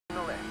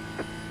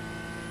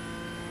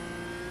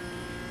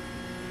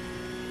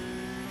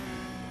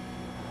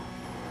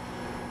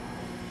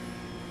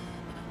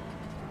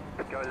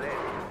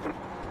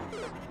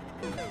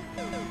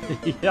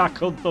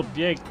Jak on to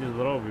pięknie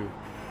zrobił.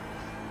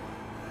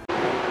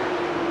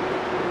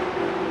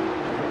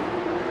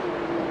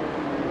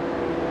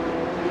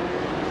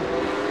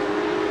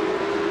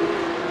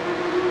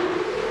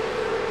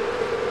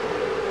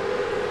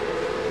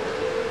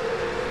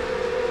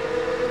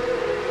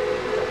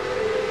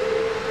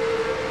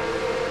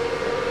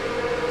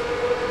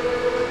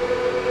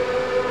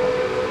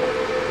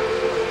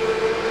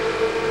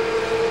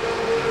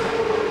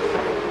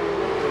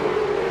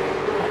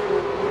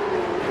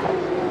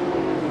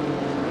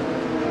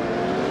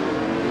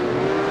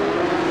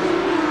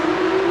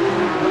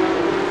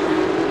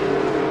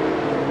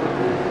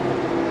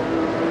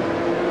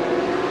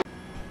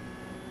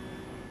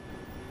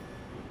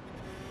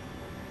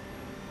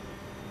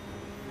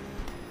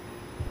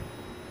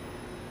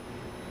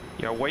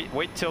 Yeah,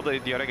 wait till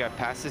the other guy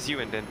passes you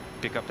and then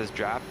pick up his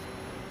draft.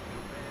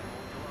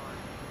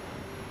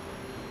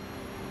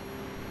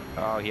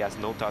 Oh, he has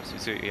no top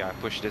speed, so yeah,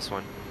 push this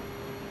one.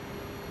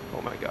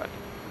 Oh my god.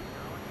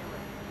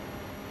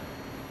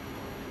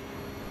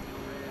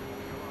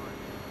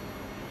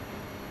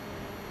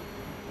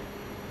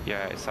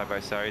 Yeah, it's side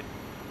by side.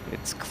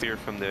 It's clear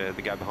from the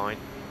guy behind.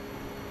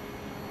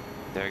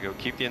 There you go.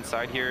 Keep the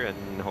inside here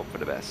and hope for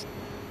the best.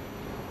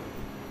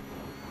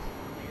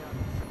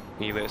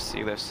 He lives,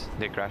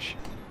 they crash.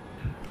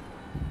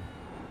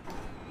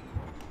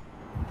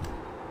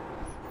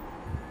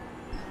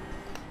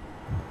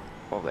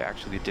 Oh, they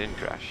actually didn't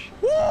crash.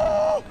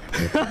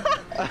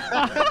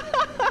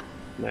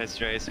 Nice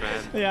race,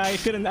 man. Yeah, I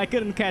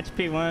couldn't catch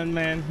P1,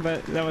 man,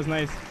 but that was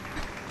nice.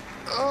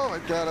 Oh my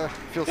god, I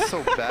feel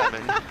so bad,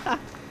 man.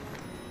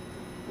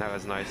 That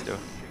was nice, though.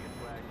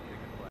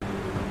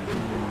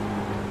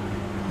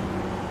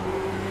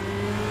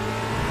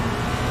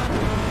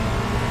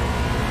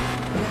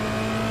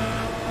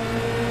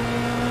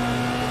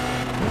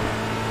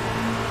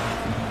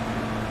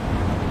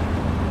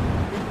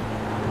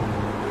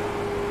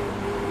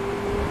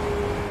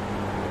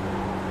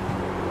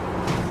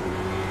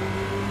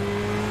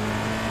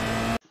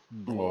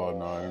 Oh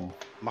nein.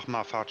 Mach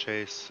mal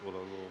Fahrchase oder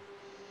so.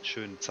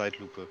 Schön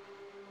Zeitlupe.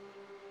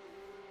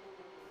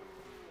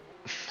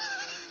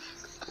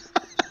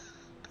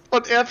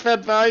 Und er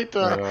fährt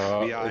weiter.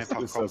 Ja, Wie er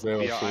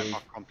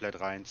einfach komplett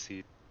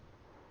reinzieht.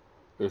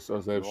 Ist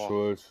er selbst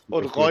schuld.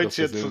 Und rollt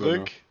jetzt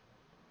zurück.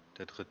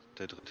 Der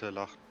dritte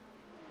lacht.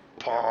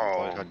 Pom.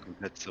 Rollt halt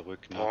komplett zurück.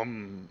 Ne?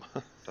 Pom.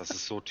 Das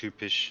ist so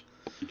typisch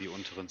wie die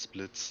unteren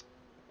Splits.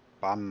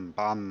 Bam,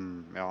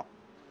 bam, ja.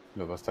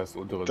 Ja, was heißt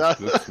unteren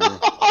Splits, ne?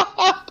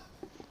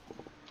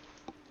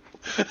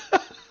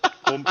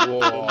 Bum, bum,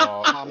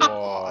 bum,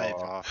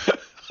 Alter.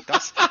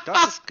 Das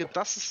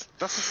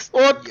ist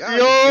Und ja,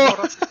 genau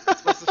das,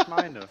 was ich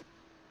meine.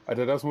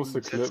 Alter, das musst du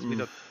Jetzt klippen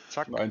wieder,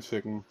 zack. und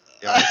einschicken.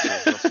 Ja, ist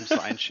so, das musst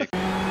du einschicken.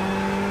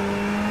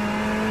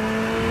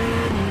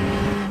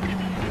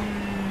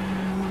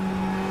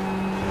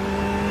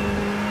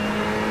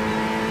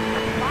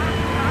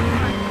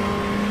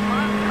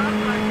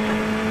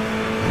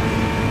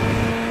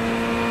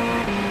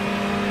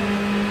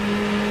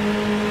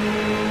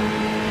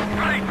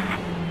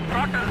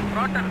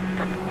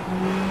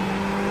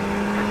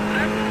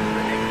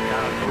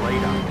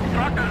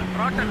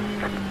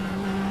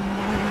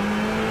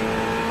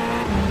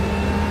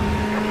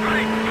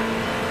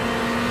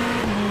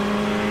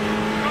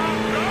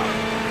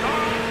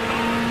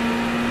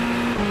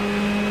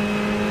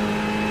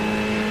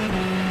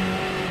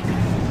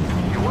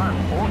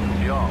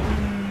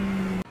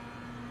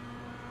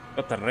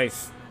 What a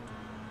race.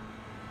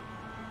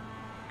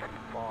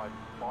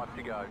 5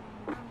 to go.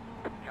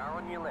 Car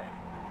on your left.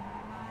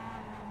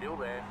 Still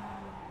there.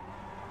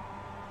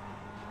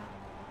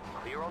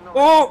 Clear on the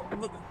Oh!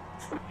 left.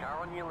 Car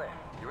on your left.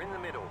 You're in the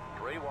middle.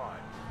 3 wide.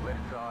 Left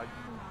side.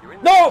 You're in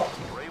the No!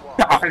 middle. 3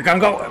 wide. I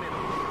can't go. Middle.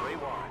 3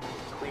 wide.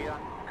 Clear.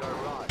 Go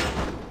right.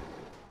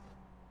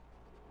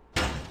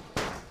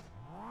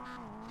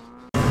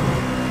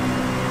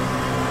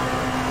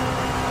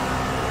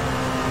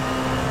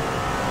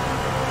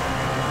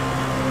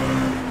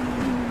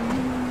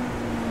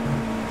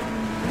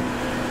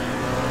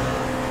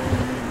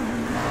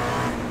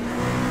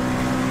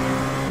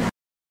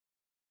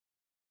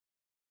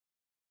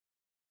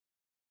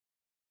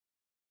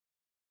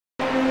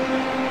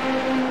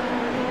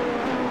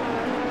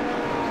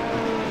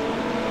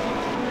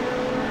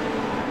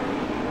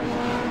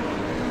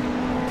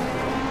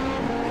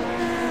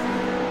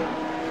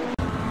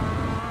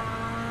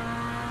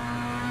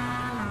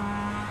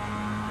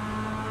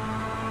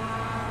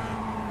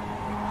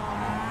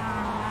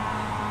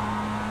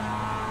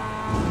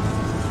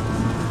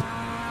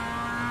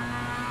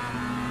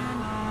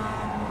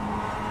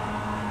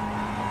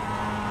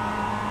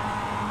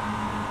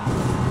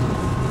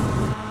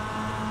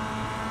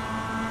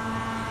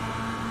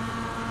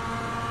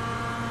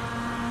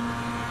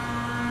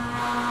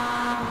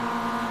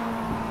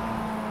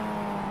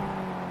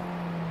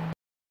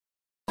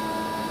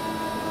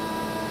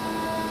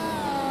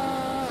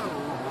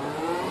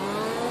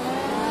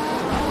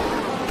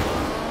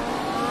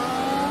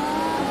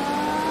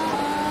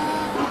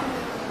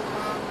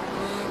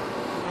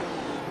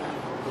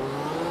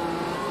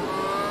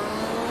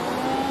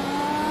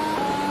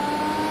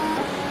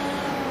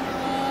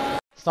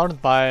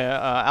 Started by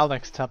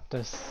Alex tapped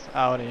this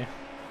Audi.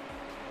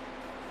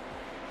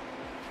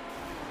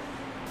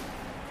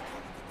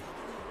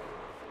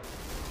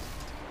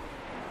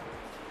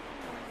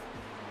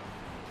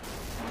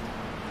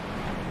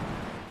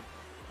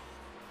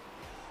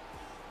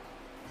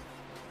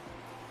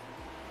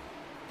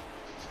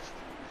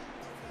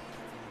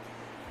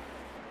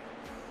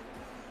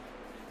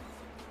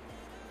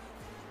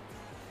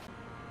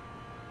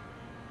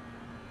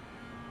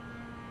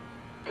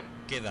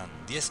 Quedan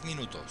 10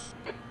 minutos.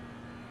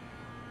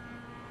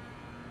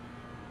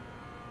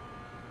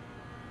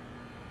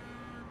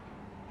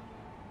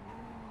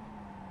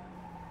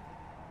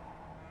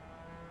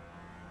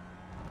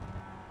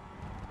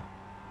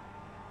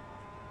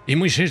 Y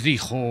Moisés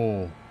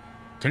dijo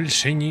que el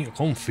Señor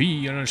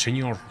confía en el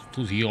Señor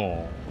tu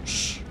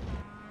Dios.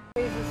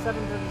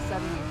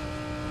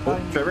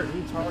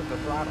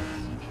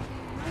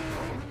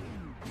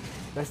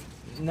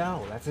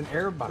 No, that's an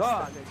Airbus.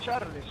 Dale,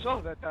 Charlie,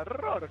 sos de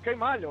terror. Qué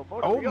malo,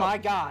 por Oh Dios. my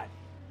god.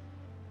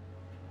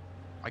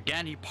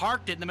 Again, he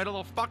parked it in the middle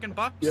of fucking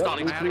buck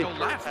stalling. I had to go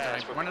left. I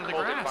went into the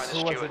grass.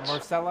 Who was it,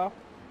 Marcelo?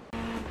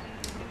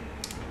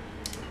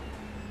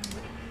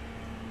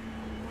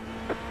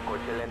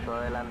 Coche lento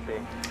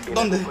adelante.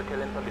 ¿Dónde? Coche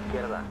lento a la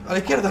izquierda. ¿A la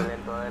izquierda? Coche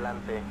lento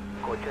adelante.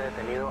 Coche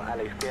detenido a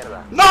la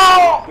izquierda.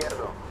 ¡No!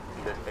 Izquierdo.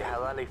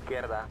 Despejado a la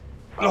izquierda.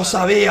 Lo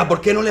sabía, ¿por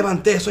qué no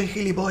levanté? Soy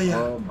gilipollas.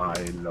 Oh my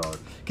lord.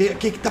 ¿Qué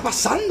está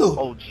pasando?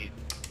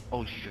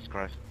 Oh Jesus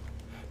Christ.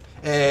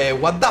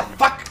 What the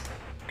fuck?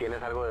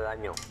 Tienes algo de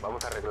daño.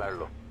 Vamos a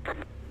arreglarlo.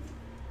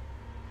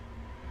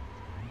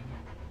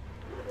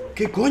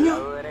 ¿Qué coño?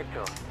 Lado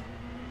derecho.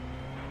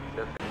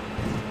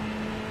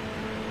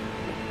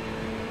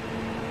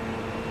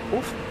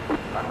 Uf.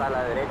 Pasa a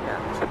la derecha.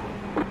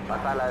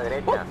 Pasa a la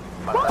derecha.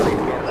 Pasa a la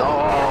izquierda.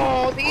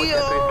 ¡No, Coche a tu tío!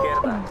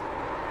 izquierda.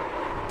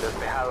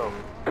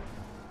 Despejado.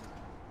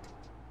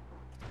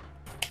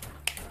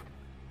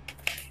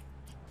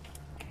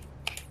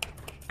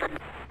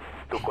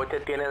 Tu coche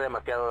tiene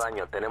demasiado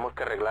daño. Tenemos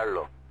que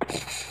arreglarlo.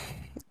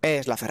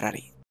 Es la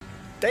Ferrari.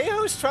 They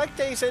host track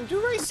days and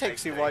do race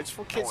taxi rides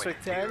for kids with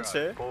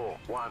cancer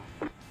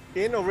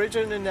in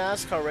original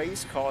NASCAR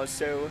race cars,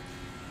 so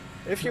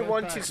if you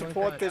want to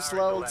support this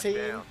little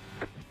team,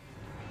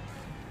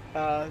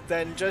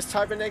 then just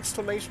type an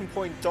exclamation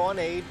point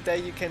donate, there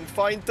you can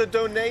find the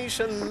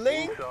donation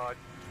link.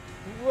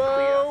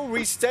 Whoa,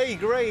 we stay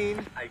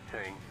green.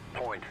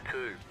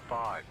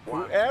 18.251.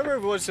 Whoever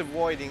was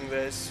avoiding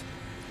this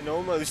and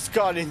almost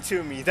got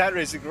into me, that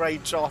is a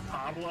great job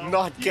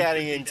not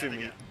getting into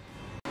me.